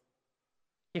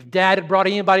 If Dad had brought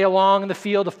anybody along in the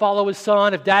field to follow his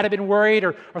son, if Dad had been worried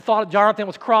or thought Jonathan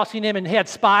was crossing him and he had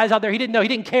spies out there, he didn't know, he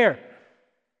didn't care.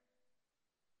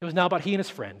 It was now about he and his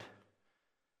friend.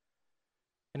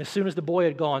 And as soon as the boy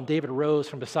had gone, David rose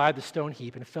from beside the stone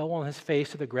heap and fell on his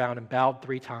face to the ground and bowed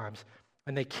 3 times.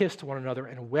 And they kissed one another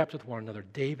and wept with one another,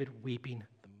 David weeping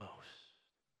the most.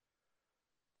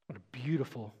 What a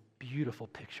beautiful, beautiful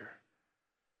picture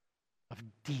of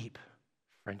deep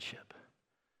friendship.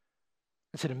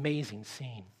 It's an amazing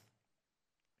scene.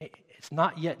 It's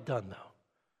not yet done,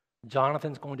 though.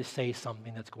 Jonathan's going to say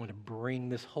something that's going to bring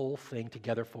this whole thing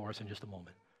together for us in just a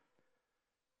moment.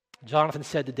 Jonathan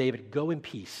said to David, go in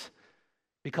peace,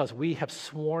 because we have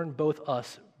sworn both of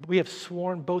us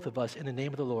in the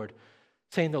name of the Lord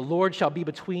saying, the Lord shall be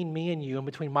between me and you, and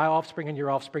between my offspring and your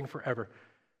offspring forever.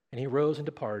 And he rose and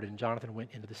departed, and Jonathan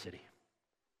went into the city.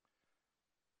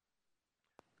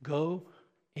 Go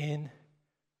in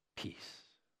peace.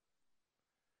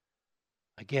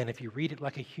 Again, if you read it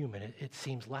like a human, it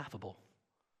seems laughable.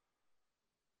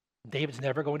 David's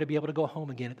never going to be able to go home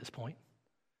again at this point.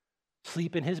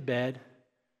 Sleep in his bed,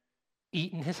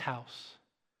 eat in his house.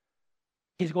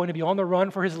 He's going to be on the run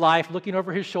for his life, looking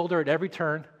over his shoulder at every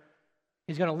turn.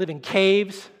 He's going to live in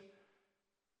caves.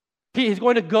 He's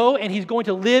going to go and he's going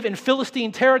to live in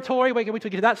Philistine territory. Wait till we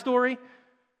get to that story.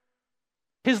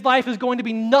 His life is going to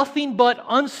be nothing but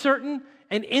uncertain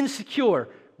and insecure.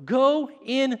 Go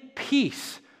in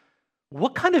peace.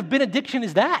 What kind of benediction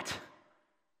is that?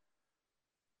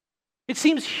 It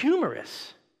seems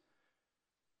humorous.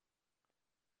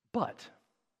 But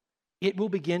it will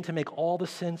begin to make all the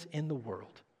sense in the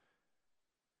world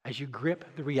as you grip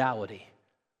the reality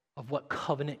of what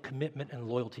covenant commitment and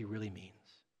loyalty really means.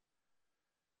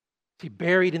 See,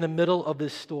 buried in the middle of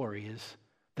this story is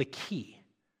the key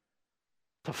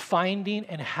to finding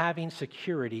and having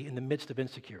security in the midst of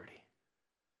insecurity,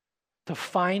 to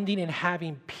finding and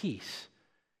having peace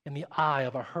in the eye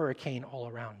of a hurricane all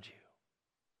around you.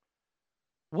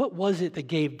 What was it that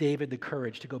gave David the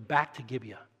courage to go back to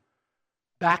Gibeah,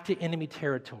 back to enemy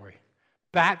territory,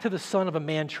 back to the son of a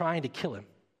man trying to kill him,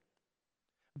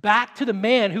 back to the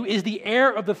man who is the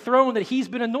heir of the throne that he's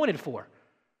been anointed for?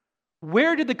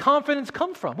 Where did the confidence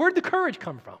come from? Where did the courage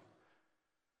come from?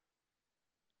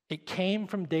 It came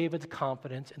from David's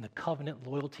confidence in the covenant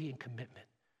loyalty and commitment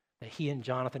that he and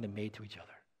Jonathan had made to each other.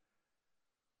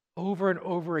 Over and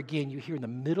over again, you hear in the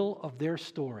middle of their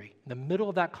story, in the middle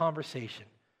of that conversation,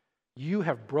 you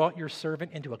have brought your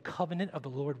servant into a covenant of the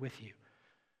Lord with you.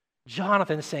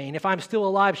 Jonathan saying, if I'm still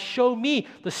alive, show me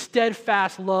the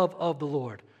steadfast love of the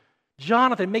Lord.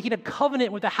 Jonathan making a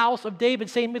covenant with the house of David,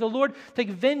 saying, may the Lord take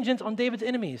vengeance on David's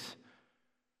enemies.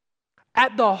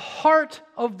 At the heart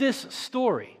of this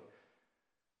story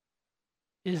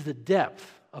is the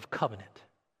depth of covenant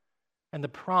and the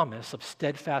promise of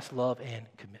steadfast love and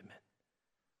commitment.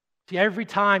 See, every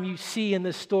time you see in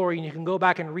this story, and you can go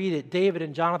back and read it, David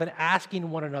and Jonathan asking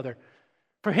one another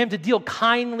for him to deal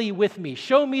kindly with me.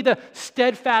 Show me the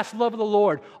steadfast love of the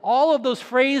Lord. All of those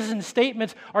phrases and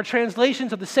statements are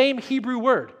translations of the same Hebrew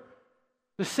word.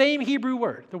 The same Hebrew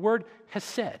word, the word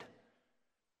hesed.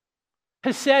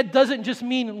 Hesed doesn't just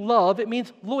mean love, it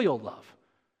means loyal love.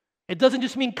 It doesn't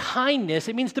just mean kindness,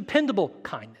 it means dependable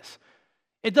kindness.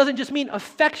 It doesn't just mean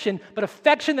affection, but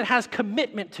affection that has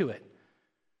commitment to it.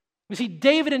 You see,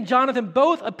 David and Jonathan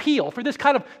both appeal for this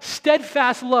kind of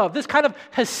steadfast love, this kind of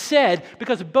hesed,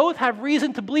 because both have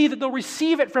reason to believe that they'll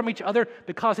receive it from each other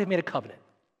because they've made a covenant.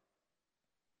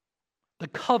 The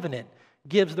covenant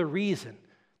gives the reason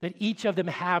that each of them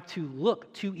have to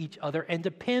look to each other and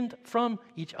depend from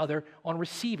each other on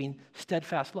receiving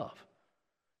steadfast love,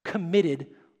 committed,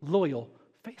 loyal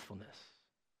faithfulness.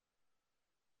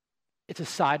 It's a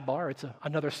sidebar. It's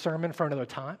another sermon for another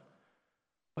time.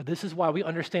 But this is why we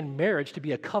understand marriage to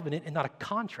be a covenant and not a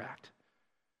contract.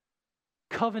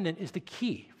 Covenant is the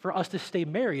key for us to stay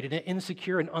married in an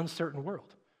insecure and uncertain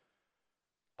world.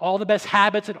 All the best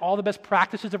habits and all the best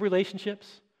practices of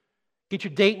relationships. Get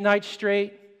your date night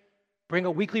straight. Bring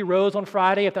a weekly rose on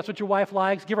Friday if that's what your wife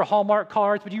likes. Give her Hallmark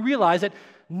cards. But you realize that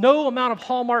no amount of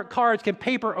Hallmark cards can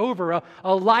paper over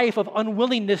a life of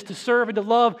unwillingness to serve and to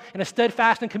love in a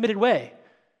steadfast and committed way.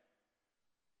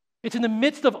 It's in the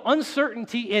midst of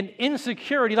uncertainty and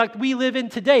insecurity like we live in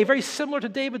today, very similar to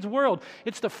David's world.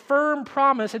 It's the firm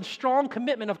promise and strong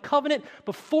commitment of covenant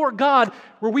before God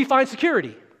where we find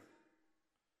security.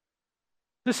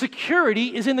 The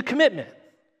security is in the commitment.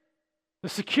 The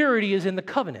security is in the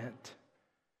covenant.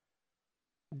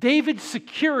 David's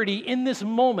security in this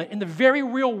moment, in the very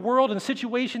real world and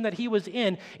situation that he was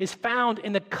in, is found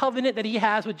in the covenant that he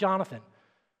has with Jonathan.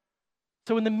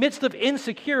 So in the midst of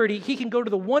insecurity, he can go to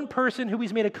the one person who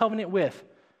he's made a covenant with.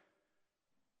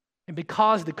 And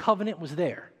because the covenant was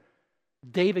there,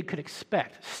 David could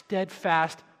expect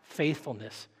steadfast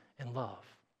faithfulness and love.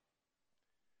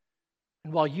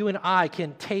 And while you and I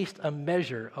can taste a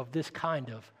measure of this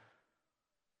kind of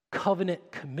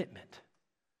covenant commitment,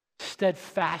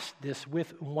 steadfastness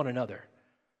with one another,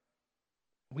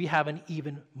 we have an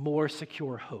even more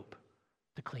secure hope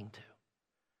to cling to.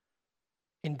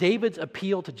 In David's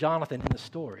appeal to Jonathan in the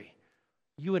story,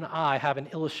 you and I have an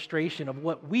illustration of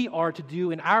what we are to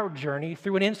do in our journey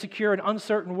through an insecure and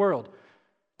uncertain world,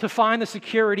 to find the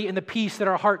security and the peace that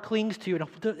our heart clings to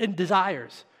and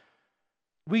desires.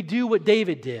 We do what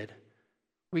David did.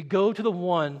 We go to the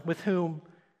one with whom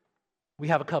we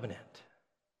have a covenant.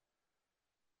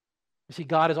 You see,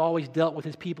 God has always dealt with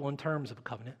his people in terms of a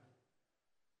covenant.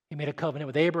 He made a covenant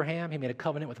with Abraham. He made a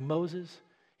covenant with Moses.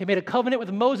 He made a covenant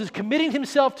with Moses, committing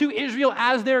himself to Israel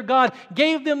as their God,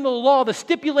 gave them the law, the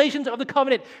stipulations of the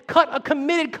covenant, cut a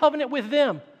committed covenant with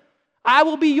them. I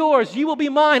will be yours. You will be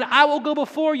mine. I will go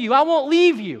before you. I won't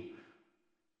leave you.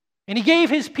 And he gave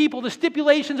his people the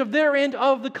stipulations of their end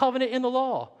of the covenant in the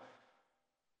law.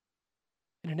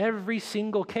 And in every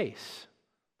single case,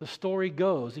 the story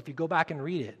goes, if you go back and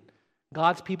read it,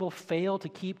 God's people fail to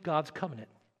keep God's covenant,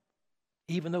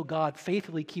 even though God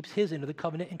faithfully keeps his end of the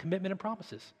covenant and commitment and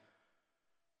promises.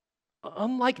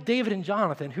 Unlike David and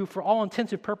Jonathan, who for all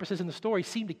intents and purposes in the story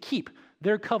seem to keep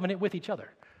their covenant with each other,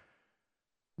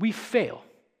 we fail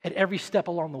at every step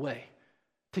along the way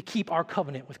to keep our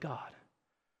covenant with God.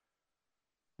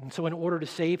 And so in order to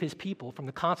save his people from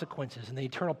the consequences and the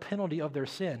eternal penalty of their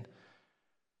sin,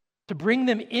 to bring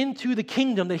them into the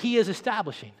kingdom that he is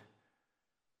establishing,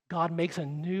 God makes a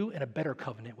new and a better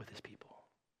covenant with his people.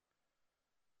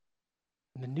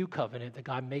 And the new covenant that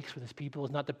God makes with his people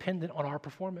is not dependent on our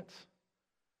performance.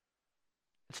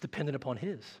 It's dependent upon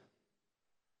his.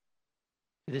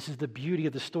 This is the beauty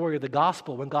of the story of the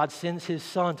gospel when God sends his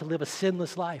son to live a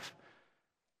sinless life,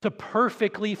 to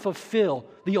perfectly fulfill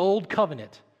the old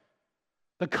covenant,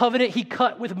 the covenant he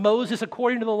cut with Moses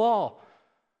according to the law.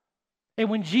 And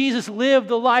when Jesus lived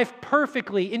the life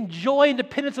perfectly, in joy and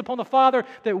dependence upon the Father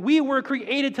that we were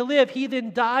created to live, he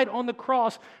then died on the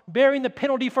cross, bearing the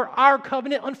penalty for our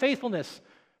covenant unfaithfulness,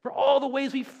 for all the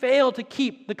ways we failed to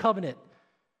keep the covenant.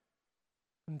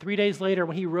 And 3 days later,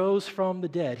 when he rose from the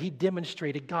dead, he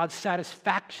demonstrated God's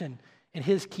satisfaction in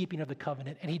his keeping of the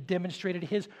covenant, and he demonstrated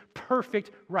his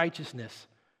perfect righteousness.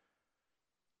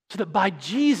 So that by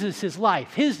Jesus'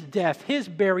 life, his death, his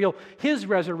burial, his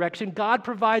resurrection, God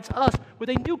provides us with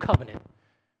a new covenant,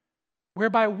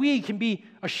 whereby we can be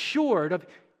assured of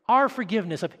our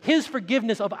forgiveness, of his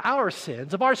forgiveness of our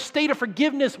sins, of our state of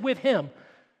forgiveness with him,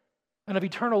 and of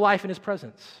eternal life in his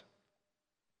presence.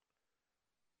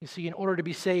 You see, in order to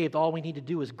be saved, all we need to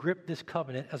do is grip this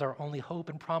covenant as our only hope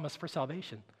and promise for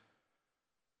salvation.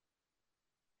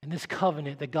 And this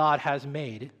covenant that God has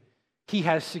made, he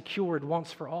has secured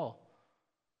once for all.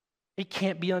 It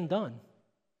can't be undone.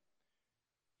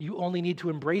 You only need to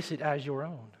embrace it as your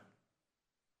own.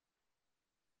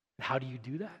 And how do you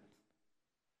do that?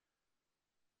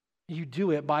 You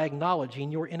do it by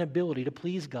acknowledging your inability to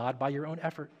please God by your own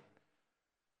effort,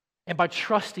 and by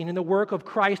trusting in the work of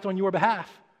Christ on your behalf.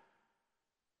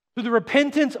 Through the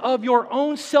repentance of your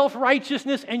own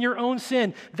self-righteousness and your own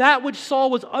sin, that which Saul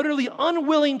was utterly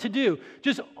unwilling to do,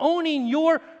 just owning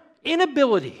your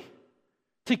inability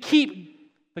to keep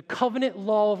the covenant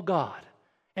law of God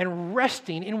and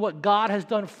resting in what God has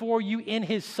done for you in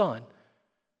his Son,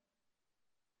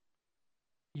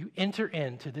 you enter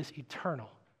into this eternal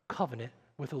covenant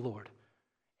with the Lord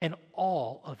and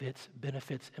all of its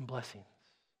benefits and blessings.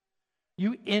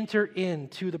 You enter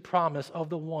into the promise of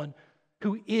the one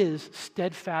who is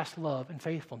steadfast love and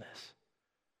faithfulness.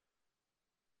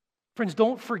 Friends,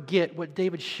 don't forget what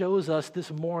David shows us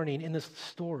this morning in this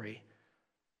story.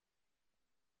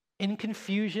 In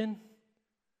confusion,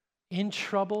 in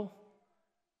trouble,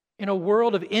 in a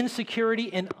world of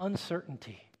insecurity and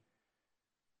uncertainty,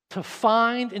 to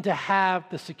find and to have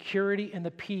the security and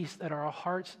the peace that our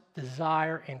hearts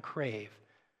desire and crave,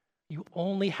 you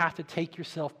only have to take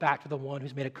yourself back to the one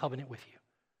who's made a covenant with you.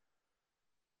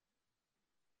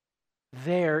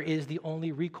 There is the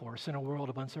only recourse in a world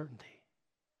of uncertainty.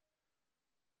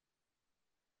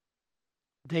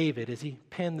 David, as he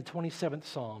penned the 27th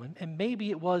Psalm, and maybe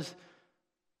it was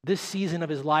this season of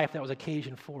his life that was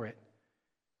occasion for it,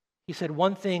 he said,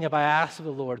 "One thing have I asked of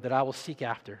the Lord that I will seek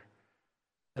after,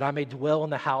 that I may dwell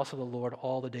in the house of the Lord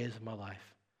all the days of my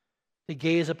life, to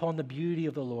gaze upon the beauty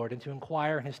of the Lord and to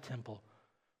inquire in his temple,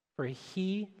 for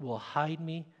he will hide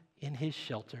me in his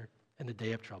shelter in the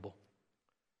day of trouble.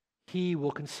 He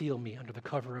will conceal me under the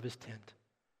cover of his tent.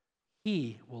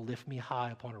 He will lift me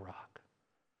high upon a rock."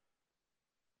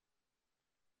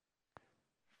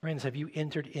 Friends, have you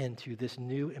entered into this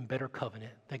new and better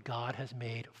covenant that God has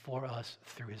made for us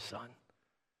through his Son?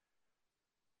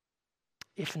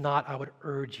 If not, I would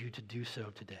urge you to do so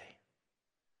today.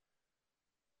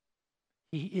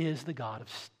 He is the God of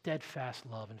steadfast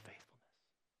love and faithfulness.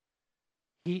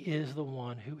 He is the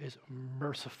one who is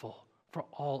merciful for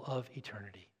all of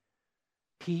eternity.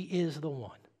 He is the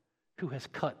one who has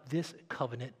cut this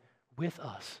covenant with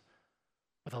us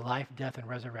with the life, death, and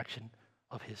resurrection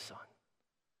of his Son.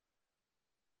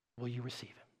 Will you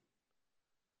receive him?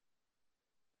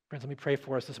 Friends, let me pray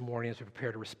for us this morning as we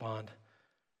prepare to respond.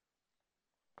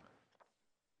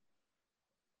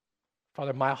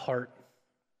 Father, my heart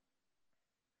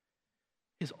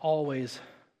is always,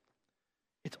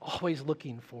 it's always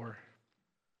looking for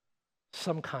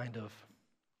some kind of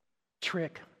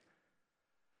trick.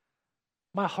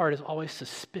 My heart is always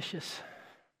suspicious.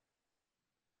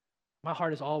 My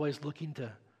heart is always looking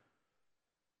to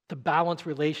balance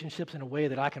relationships in a way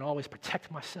that I can always protect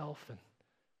myself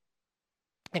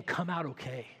and come out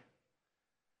okay.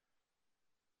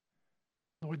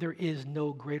 Lord, there is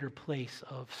no greater place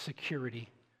of security.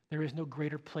 There is no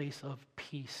greater place of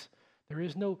peace. There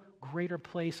is no greater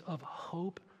place of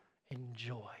hope and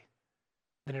joy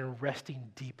than in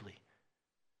resting deeply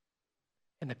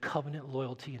in the covenant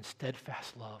loyalty and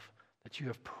steadfast love that you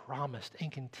have promised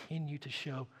and continue to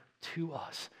show to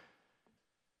us.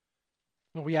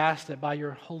 Lord, we ask that by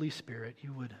your Holy Spirit,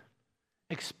 you would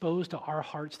expose to our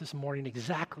hearts this morning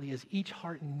exactly as each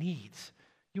heart needs.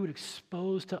 You would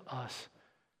expose to us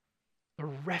the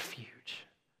refuge,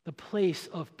 the place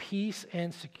of peace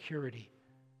and security,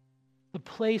 the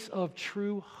place of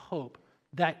true hope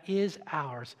that is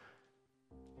ours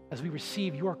as we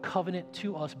receive your covenant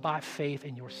to us by faith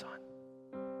in your Son.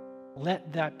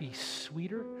 Let that be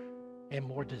sweeter and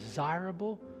more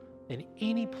desirable than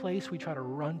any place we try to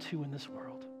run to in this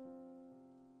world.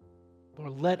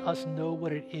 Lord, let us know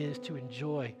what it is to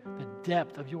enjoy the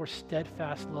depth of your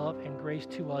steadfast love and grace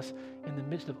to us in the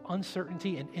midst of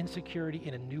uncertainty and insecurity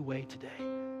in a new way today.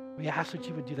 We ask that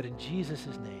you would do that in Jesus'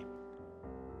 name.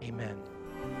 Amen.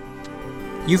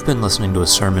 You've been listening to a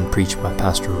sermon preached by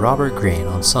Pastor Robert Green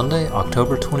on Sunday,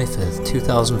 October 25th,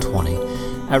 2020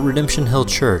 at Redemption Hill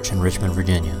Church in Richmond,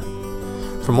 Virginia.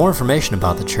 For more information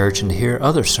about the church and to hear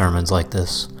other sermons like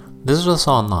this, visit us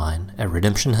online at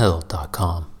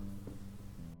redemptionhill.com.